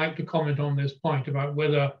 I would like to comment on this point about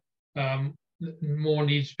whether more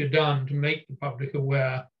needs to be done to make the public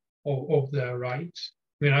aware of their rights.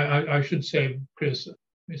 I mean, I should say, Chris,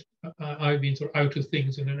 I've been sort of out of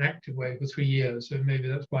things in an active way for 3 years, so maybe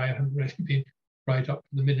that's why I haven't really been right up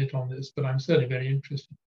to the minute on this, but I'm certainly very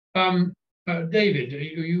interested. David,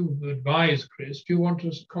 you advise Chris. Do you want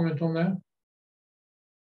to comment on that?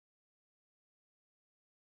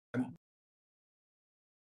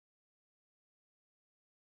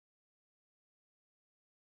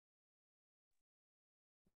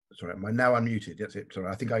 Sorry, am I now unmuted? That's it. Sorry,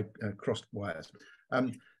 I think I crossed wires.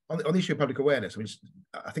 On the issue of public awareness,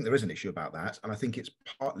 I think there is an issue about that, and I think it's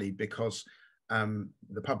partly because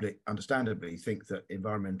the public understandably think that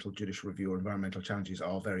environmental judicial review or environmental challenges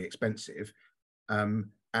are very expensive, and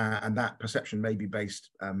that perception may be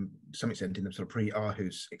based to some extent in the sort of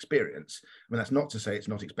pre-Aarhus experience. I mean, that's not to say it's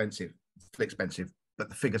not expensive, but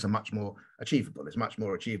the figures are much more achievable. It's much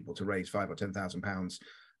more achievable to raise £5,000 or £10,000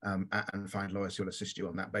 and find lawyers who will assist you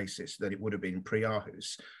on that basis than it would have been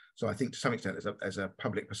pre-Aarhus. So I think to some extent as a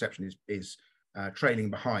public perception is trailing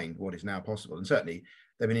behind what is now possible. And certainly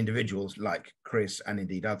there have been individuals like Chris and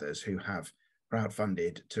indeed others who have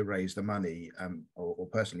crowdfunded to raise the money or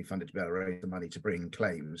personally funded to be able to raise the money to bring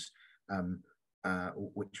claims,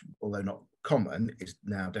 which, although not common, is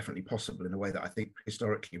now definitely possible in a way that I think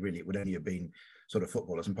historically really it would only have been sort of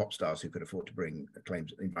footballers and pop stars who could afford to bring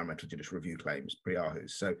claims, environmental judicial review claims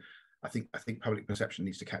pre-Aarhus. So I think public perception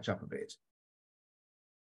needs to catch up a bit.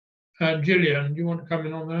 Gillian, do you want to come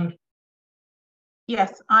in on that?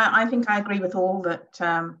 Yes, I think I agree with all that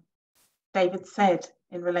David said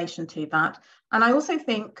in relation to that. And I also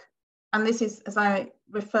think, and this is as I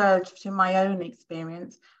referred to my own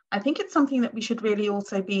experience, I think it's something that we should really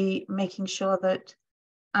also be making sure that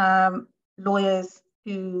lawyers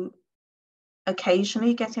who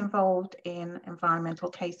occasionally get involved in environmental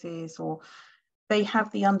cases, or they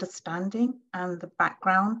have the understanding and the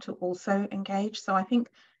background to also engage. So I think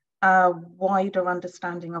a wider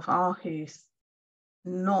understanding of Aarhus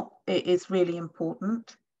is really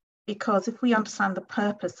important, because if we understand the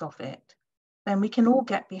purpose of it, then we can all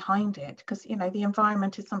get behind it, because the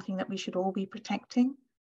environment is something that we should all be protecting.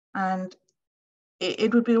 And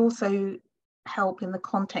it would be also help in the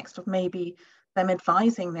context of maybe them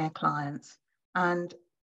advising their clients and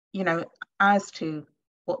as to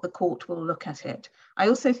what the court will look at it. I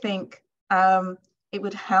also think it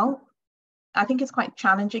would help. I think it's quite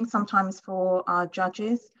challenging sometimes for our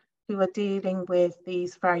judges who are dealing with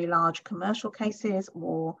these very large commercial cases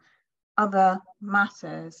or other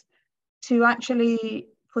matters to actually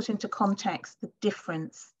put into context the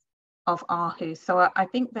difference of Aarhus. So I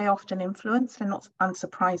think they often influenced, and not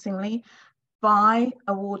unsurprisingly, by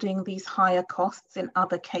awarding these higher costs in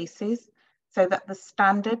other cases, so that the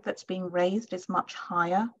standard that's being raised is much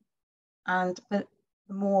higher, and the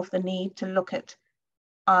more of the need to look at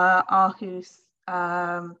Aarhus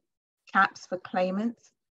caps for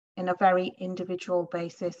claimants in a very individual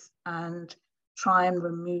basis and try and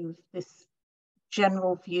remove this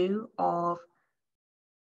general view of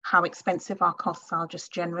how expensive our costs are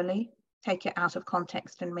just generally, take it out of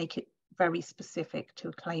context and make it very specific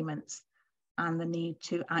to claimants and the need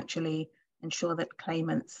to actually ensure that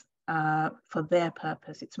claimants, for their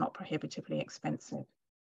purpose, it's not prohibitively expensive.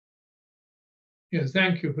 Yes,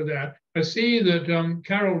 thank you for that. I see that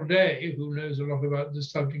Carol Day, who knows a lot about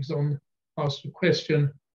this subject, asked a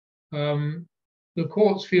question. The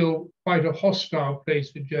courts feel quite a hostile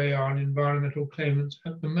place for JR and environmental claimants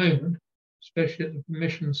at the moment, especially at the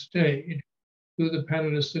permission stage. Do the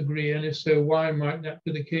panelists agree? And if so, why might that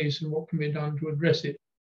be the case and what can be done to address it?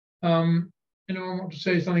 Anyone want to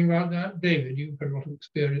say something about that? David, you've had a lot of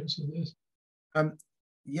experience of this.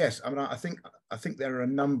 Yes, I mean, I think there are a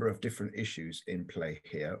number of different issues in play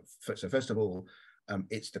here. So first of all,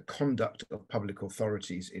 it's the conduct of public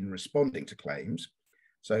authorities in responding to claims.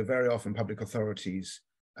 So very often public authorities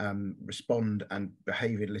respond and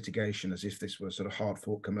behave in litigation as if this was sort of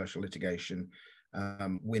hard-fought commercial litigation,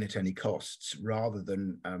 win at any costs, rather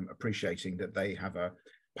than appreciating that they have a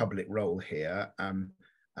public role here.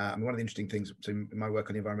 One of the interesting things in my work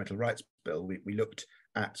on the Environmental Rights Bill, we looked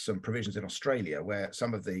at some provisions in Australia where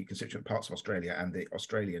some of the constituent parts of Australia and the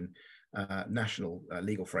Australian national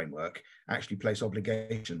legal framework actually place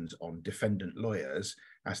obligations on defendant lawyers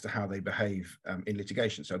as to how they behave in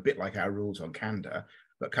litigation. So a bit like our rules on candor,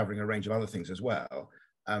 but covering a range of other things as well.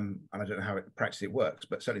 And I don't know how in practice it works,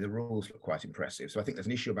 but certainly the rules look quite impressive. So I think there's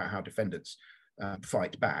an issue about how defendants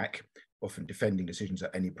fight back, often defending decisions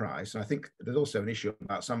at any price. And I think there's also an issue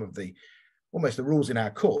about some of the almost the rules in our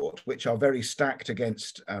court, which are very stacked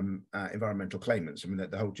against environmental claimants. I mean,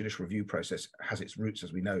 the whole judicial review process has its roots,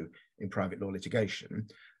 as we know, in private law litigation,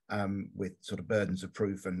 with sort of burdens of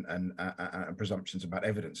proof and presumptions about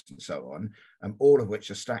evidence and so on, all of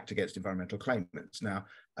which are stacked against environmental claimants. Now,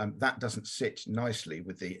 that doesn't sit nicely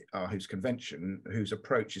with the Aarhus Convention, whose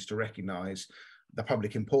approach is to recognise the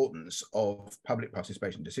public importance of public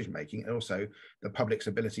participation in decision-making, and also the public's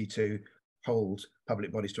ability to hold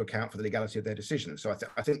public bodies to account for the legality of their decisions. So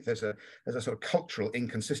I think there's a sort of cultural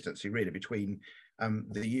inconsistency really between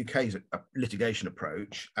the UK's litigation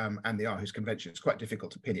approach and the Aarhus Convention. It's quite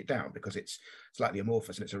difficult to pin it down because it's slightly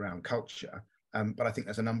amorphous and it's around culture. But I think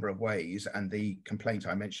there's a number of ways, and the complaint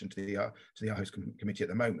I mentioned to the Aarhus Committee at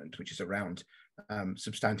the moment, which is around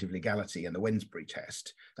substantive legality and the Wensbury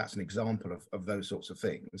test, that's an example of those sorts of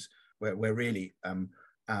things where really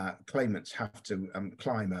claimants have to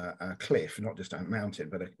climb a cliff, not just a mountain,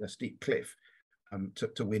 but a steep cliff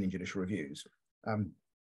to win in judicial reviews. So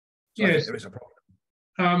yes, I think there is a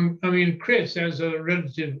problem. I mean, Chris, as a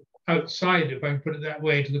relative outsider, if I can put it that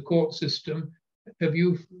way, to the court system, have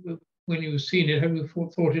you, when you've seen it, have you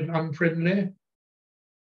thought it unfriendly?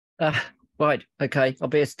 Right, okay, I'll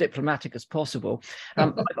be as diplomatic as possible.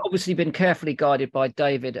 I've obviously been carefully guided by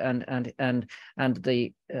David and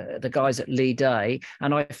the guys at Lee Day,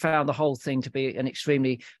 and I found the whole thing to be an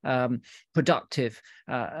extremely productive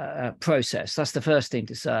process. That's the first thing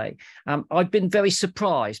to say. I've been very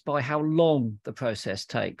surprised by how long the process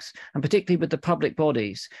takes, and particularly with the public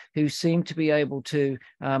bodies who seem to be able to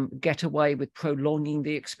get away with prolonging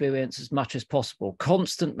the experience as much as possible,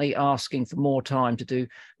 constantly asking for more time to do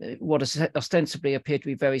what ostensibly appear to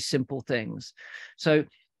be very simple things. So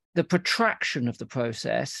the protraction of the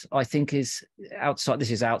process, I think, is outside.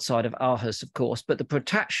 This is outside of Aarhus, of course, but the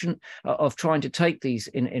protraction of trying to take these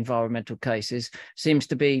environmental cases seems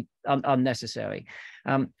to be unnecessary.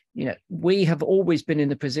 We have always been in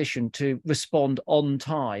the position to respond on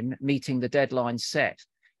time, meeting the deadline set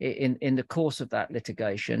in the course of that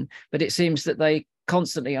litigation, but it seems that they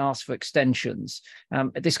constantly ask for extensions.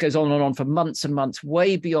 This goes on and on for months and months,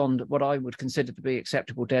 way beyond what I would consider to be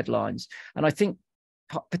acceptable deadlines. And I think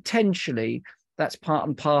potentially that's part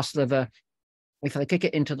and parcel of if they kick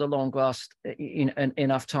it into the long grass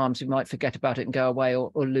enough times, we might forget about it and go away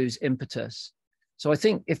or lose impetus. So I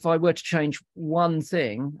think if I were to change one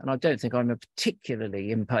thing, and I don't think I'm a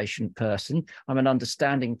particularly impatient person, I'm an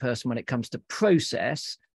understanding person when it comes to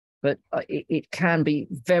process, but it can be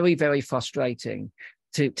very, very frustrating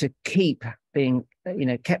to keep being,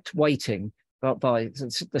 kept waiting by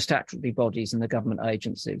the statutory bodies and the government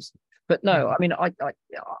agencies. But no, I mean,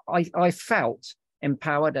 I felt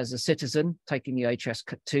empowered as a citizen taking the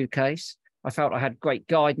HS2 case. I felt I had great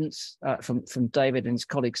guidance from David and his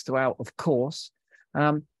colleagues throughout, of course.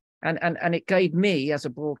 And it gave me, as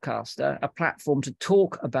a broadcaster, a platform to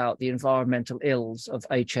talk about the environmental ills of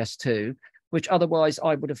HS2, which otherwise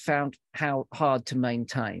I would have found how hard to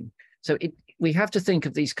maintain. So we have to think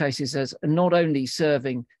of these cases as not only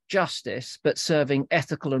serving justice, but serving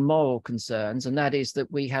ethical and moral concerns. And that is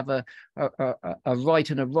that we have a right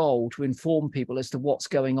and a role to inform people as to what's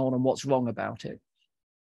going on and what's wrong about it.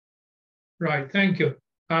 Right, thank you.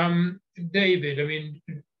 David, I mean,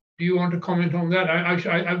 do you want to comment on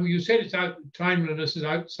that? You said it's timeliness is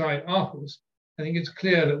outside Aarhus. I think it's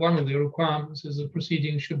clear that one of the requirements is the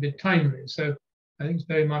proceedings should be timely. So I think it's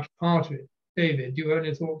very much part of it. David, do you have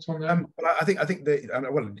any thoughts on that? Well, I think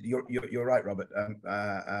well, you're right, Robert.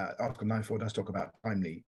 Article 9.4 does talk about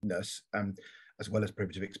timeliness, as well as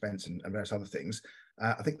prohibitive expense and various other things.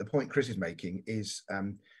 I think the point Chris is making is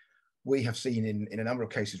we have seen in a number of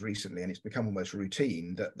cases recently, and it's become almost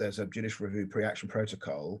routine, that there's a judicial review pre-action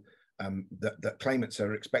protocol that claimants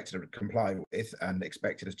are expected to comply with and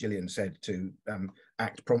expected, as Gillian said, to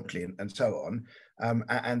act promptly and so on.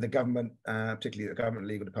 And the government, particularly the government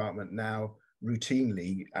legal department, now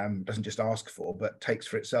routinely doesn't just ask for, but takes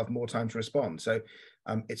for itself more time to respond. So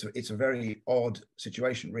it's a very odd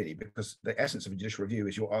situation, really, because the essence of a judicial review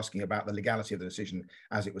is you're asking about the legality of the decision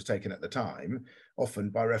as it was taken at the time,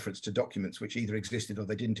 often by reference to documents which either existed or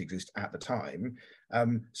they didn't exist at the time.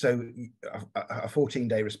 So a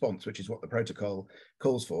 14-day response, which is what the protocol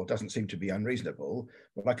calls for, doesn't seem to be unreasonable.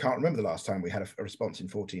 But I can't remember the last time we had a response in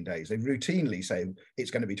 14 days. They routinely say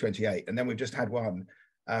it's going to be 28, and then we've just had one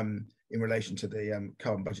in relation to the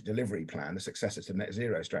carbon budget delivery plan, the successor to net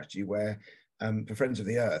zero strategy, where for Friends of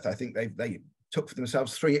the Earth, I think they took for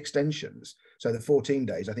themselves 3 extensions. So the 14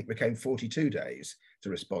 days, I think, became 42 days to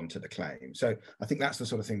respond to the claim. So I think that's the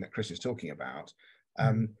sort of thing that Chris is talking about.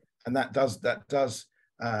 And that does,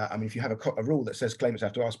 I mean, if you have a rule that says claimants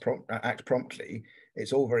have to act promptly,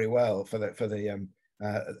 it's all very well for the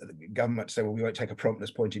government to say, well, we won't take a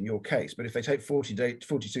promptness point in your case. But if they take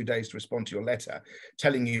 42 days to respond to your letter,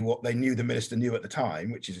 telling you what they knew the minister knew at the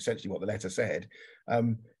time, which is essentially what the letter said,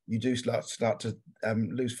 you do start to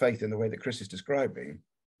lose faith in the way that Chris is describing.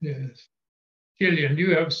 Yes. Gillian, do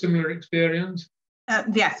you have similar experience?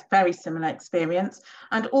 Yes, very similar experience.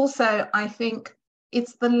 And also, I think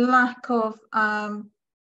it's the lack of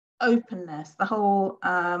openness, the whole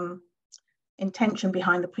intention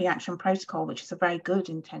behind the pre-action protocol, which is a very good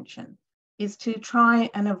intention, is to try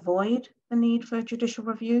and avoid the need for a judicial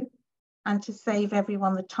review and to save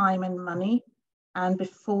everyone the time and money and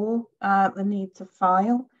before the need to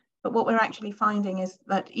file. But what we're actually finding is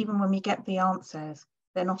that even when we get the answers,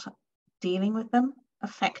 they're not dealing with them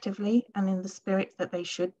effectively and in the spirit that they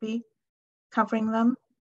should be covering them.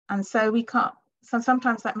 And so we can't, so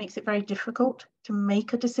sometimes that makes it very difficult to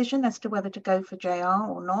make a decision as to whether to go for JR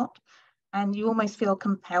or not. And you almost feel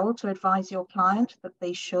compelled to advise your client that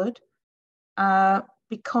they should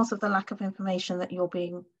because of the lack of information that you're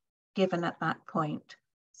being given at that point.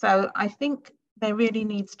 So I think there really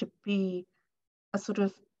needs to be a sort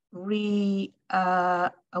of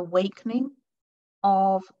awakening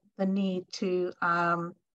of the need to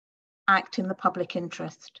act in the public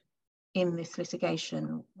interest in this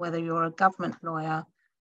litigation, whether you're a government lawyer,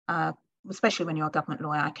 especially when you're a government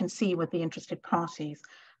lawyer. I can see with the interested parties,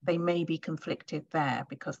 they may be conflicted there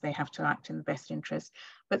because they have to act in the best interest.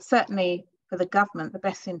 But certainly for the government, the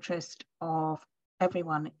best interest of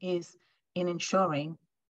everyone is in ensuring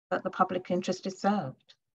that the public interest is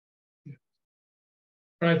served.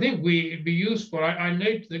 But I think it'd be useful. I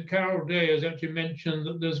note that Carol Day has actually mentioned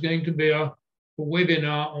that there's going to be a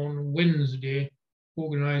webinar on Wednesday,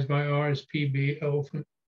 organised by RSPB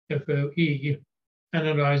FOE,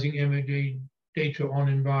 analysing MOD data on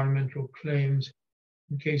environmental claims,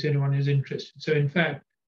 in case anyone is interested. So in fact,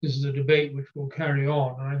 this is a debate which will carry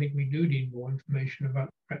on, and I think we do need more information about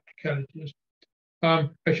practicalities. I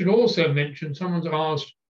should also mention, someone's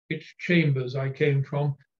asked which chambers I came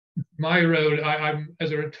from. My role, I'm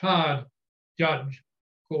as a retired judge,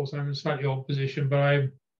 of course, I'm in a slightly odd position, but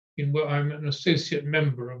I'm an associate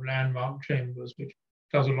member of Landmark Chambers, which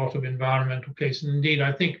does a lot of environmental cases. And indeed,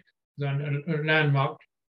 I think Landmark,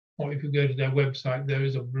 or if you go to their website, there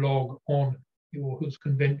is a blog on the Aarhus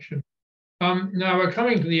Convention. Now we're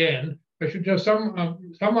coming to the end. I should just, someone,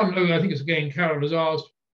 I think it's again Carol, has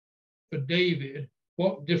asked for David,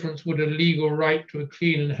 what difference would a legal right to a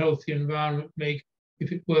clean and healthy environment make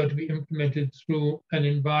if it were to be implemented through an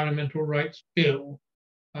environmental rights bill?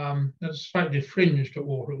 That's slightly fringe to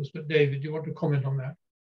Aarhus, but David, do you want to comment on that?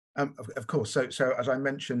 Of course. So as I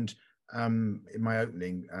mentioned in my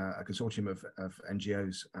opening, a consortium of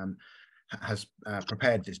NGOs has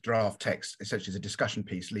prepared this draft text, essentially as a discussion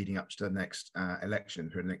piece leading up to the next election,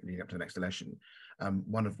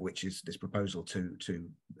 one of which is this proposal to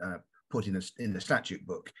put in the statute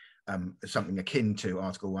book something akin to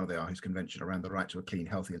Article 1 of the Aarhus Convention around the right to a clean,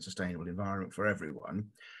 healthy and sustainable environment for everyone.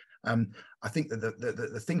 I think that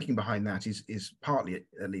the thinking behind that is partly,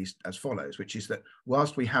 at least, as follows, which is that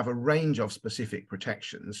whilst we have a range of specific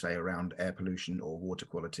protections, say around air pollution or water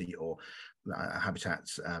quality or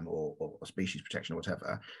habitats or species protection or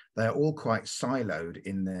whatever, they are all quite siloed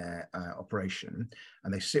in their operation,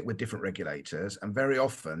 and they sit with different regulators, and very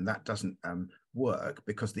often that doesn't work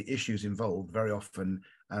because the issues involved very often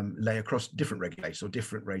lay across different regulators or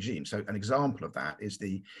different regimes. So an example of that is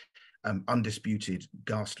the undisputed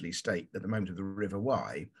ghastly state at the moment of the River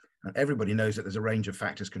Wye. And everybody knows that there's a range of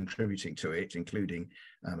factors contributing to it, including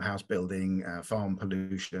house building, farm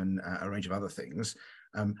pollution, a range of other things.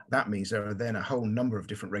 That means there are then a whole number of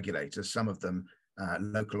different regulators, some of them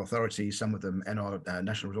local authorities, some of them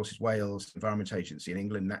National Resources Wales, Environment Agency in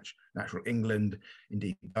England, Natural England,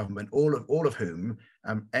 indeed government, all of whom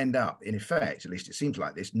end up, in effect, at least it seems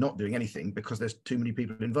like this, not doing anything because there's too many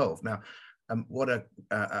people involved. Now, what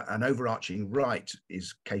an overarching right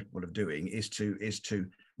is capable of doing is to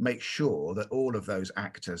make sure that all of those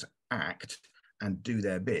actors act and do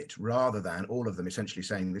their bit, rather than all of them essentially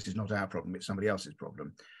saying this is not our problem, it's somebody else's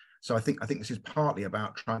problem. So I think this is partly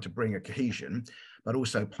about trying to bring a cohesion, but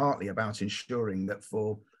also partly about ensuring that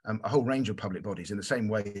for a whole range of public bodies, in the same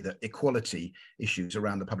way that equality issues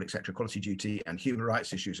around the public sector equality duty and human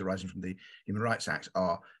rights issues arising from the Human Rights Act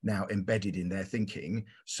are now embedded in their thinking,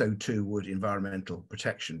 so too would environmental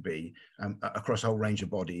protection be across a whole range of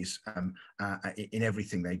bodies in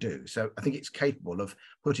everything they do. So I think it's capable of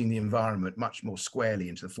putting the environment much more squarely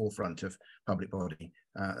into the forefront of public body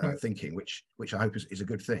thinking, which I hope is a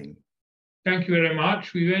good thing. Thank you very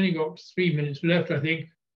much. We've only got 3 minutes left, I think.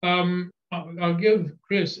 I'll give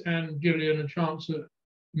Chris and Gillian a chance, a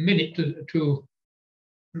minute to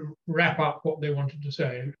wrap up what they wanted to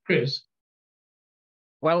say. Chris?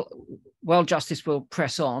 Well, Justice will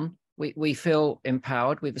press on. We feel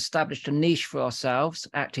empowered. We've established a niche for ourselves,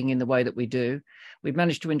 acting in the way that we do. We've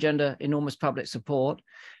managed to engender enormous public support.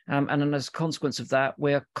 And as a consequence of that,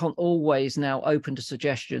 we're always now open to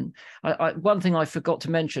suggestion. One thing I forgot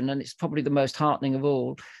to mention, and it's probably the most heartening of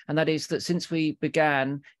all, and that is that since we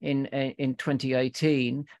began in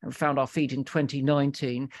 2018 and found our feet in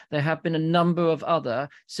 2019, there have been a number of other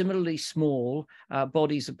similarly small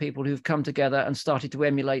bodies of people who've come together and started to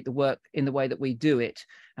emulate the work in the way that we do it.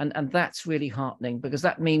 And that's really heartening, because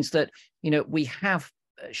that means that, we have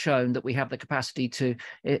shown that we have the capacity to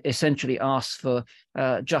essentially ask for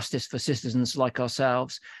justice for citizens like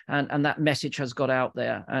ourselves, and that message has got out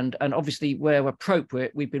there, and obviously where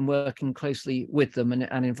appropriate we've been working closely with them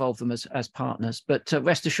and involve them as partners. But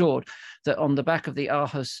rest assured that on the back of the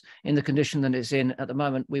Aarhus in the condition that it's in at the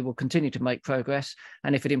moment, we will continue to make progress,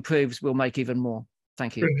 and if it improves, we'll make even more.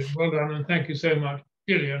 Thank you. Brilliant. Well done, and thank you so much.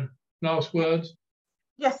 Gillian, last words?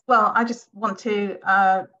 Yes, well, I just want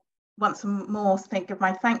to once more give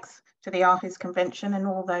my thanks to the Aarhus Convention and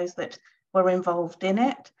all those that were involved in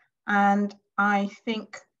it. And I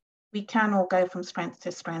think we can all go from strength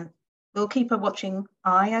to strength. We'll keep a watching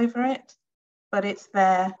eye over it, but it's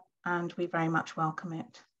there and we very much welcome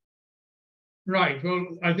it. Right, well,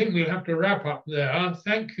 I think we'll have to wrap up there.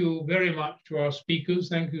 Thank you very much to our speakers.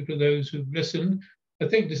 Thank you to those who've listened. I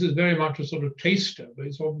think this is very much a sort of taster, but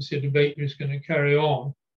it's obviously a debate which is going to carry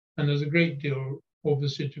on. And there's a great deal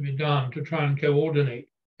obviously to be done to try and coordinate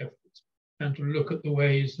efforts and to look at the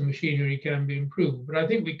ways the machinery can be improved. But I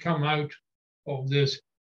think we come out of this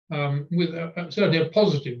with certainly a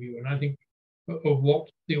positive view, and I think of what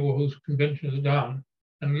the Aarhus Convention has done.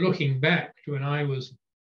 And looking back to when I was,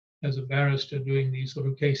 as a barrister, doing these sort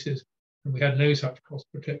of cases, and we had no such cost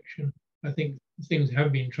protection, I think things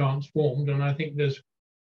have been transformed, and I think there's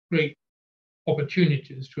great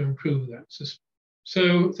opportunities to improve that system.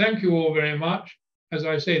 So thank you all very much. As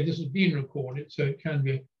I say, this has been recorded, so it can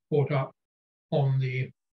be brought up on the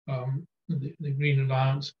Green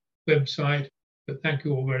Alliance website. But thank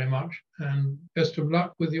you all very much, and best of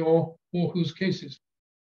luck with your Aarhus cases.